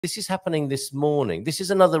this is happening this morning. This is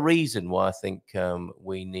another reason why I think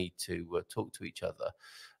we need to talk to each other.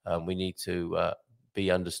 We need to be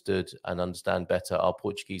understood and understand better our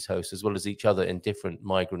Portuguese hosts as well as each other in different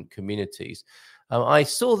migrant communities. I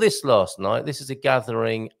saw this last night. This is a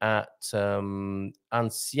gathering at Ancião.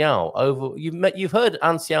 You've heard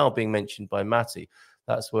Ancião being mentioned by Matty.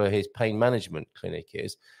 That's where his pain management clinic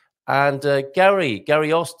is. And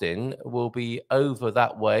Gary Austin will be over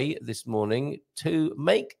that way this morning to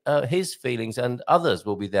make his feelings, and others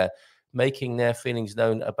will be there making their feelings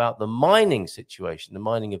known about the mining situation, the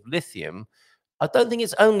mining of lithium. I don't think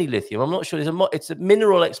it's only lithium. I'm not sure. It's a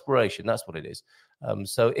mineral exploration. That's what it is.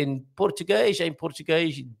 So in Portuguese,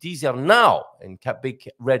 dizer now, in big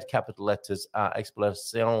red capital letters,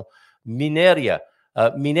 exploração mineira, I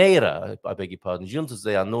beg your pardon, juntas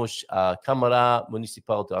a nós, a Câmara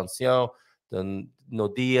Municipal de Ancião,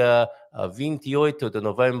 no dia 28 de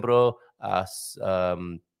novembro, às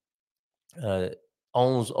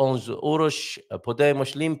 11 horas,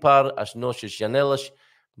 podemos limpar as nossas janelas,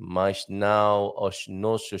 mas não os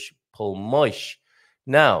nossos pulmões.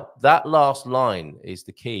 Now, that last line is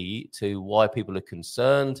the key to why people are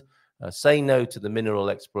concerned. Say no to the mineral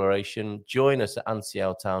exploration. Join us at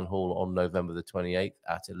Ancião Town Hall on November the 28th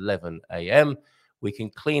at 11 a.m. We can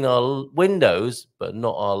clean our windows, but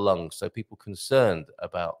not our lungs. So people concerned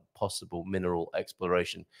about possible mineral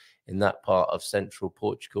exploration in that part of central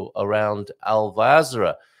Portugal around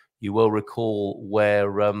Alvázora. You will recall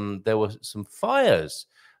where there were some fires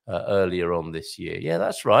earlier on this year. Yeah,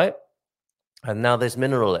 that's right. And now there's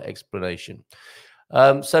mineral exploration.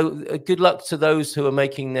 So good luck to those who are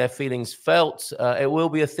making their feelings felt. It will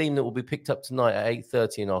be a theme that will be picked up tonight at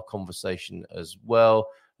 8:30 in our conversation as well,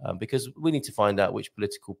 because we need to find out which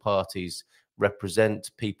political parties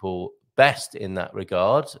represent people best in that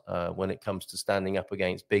regard when it comes to standing up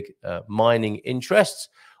against big mining interests,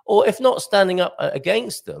 or if not standing up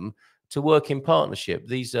against them, to work in partnership.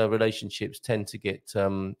 These relationships tend to get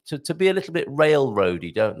to be a little bit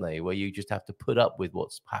railroady, don't they? Where you just have to put up with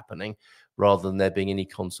what's happening rather than there being any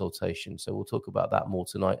consultation. So we'll talk about that more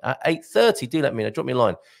tonight at 8:30. Do let me know. Drop me a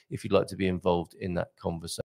line if you'd like to be involved in that conversation.